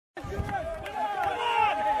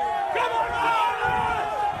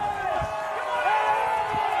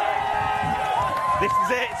This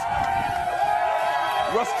is it.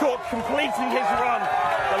 Russ Cook completing his run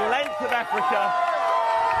the length of Africa.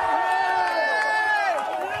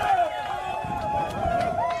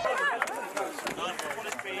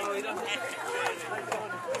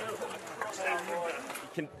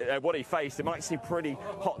 What he faced, it might seem pretty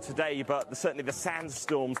hot today, but certainly the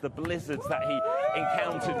sandstorms, the blizzards that he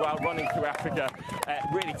encountered while running through Africa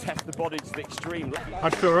really test the body to the extreme.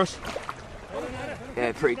 How'd you feel, Russ?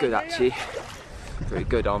 Yeah, pretty good actually. Pretty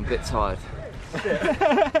good. I'm a bit tired.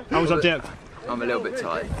 How was that depth? I'm a little bit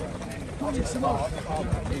tired. Almost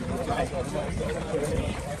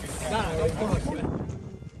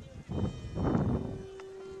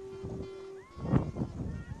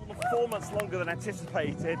 4 months longer than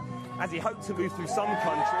anticipated, as he hoped to move through some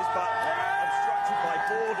countries, but obstructed by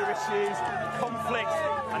border issues, conflict,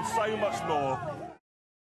 and so much more.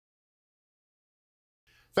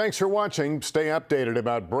 Thanks for watching. Stay updated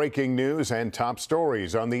about breaking news and top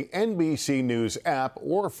stories on the NBC News app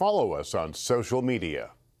or follow us on social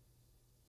media.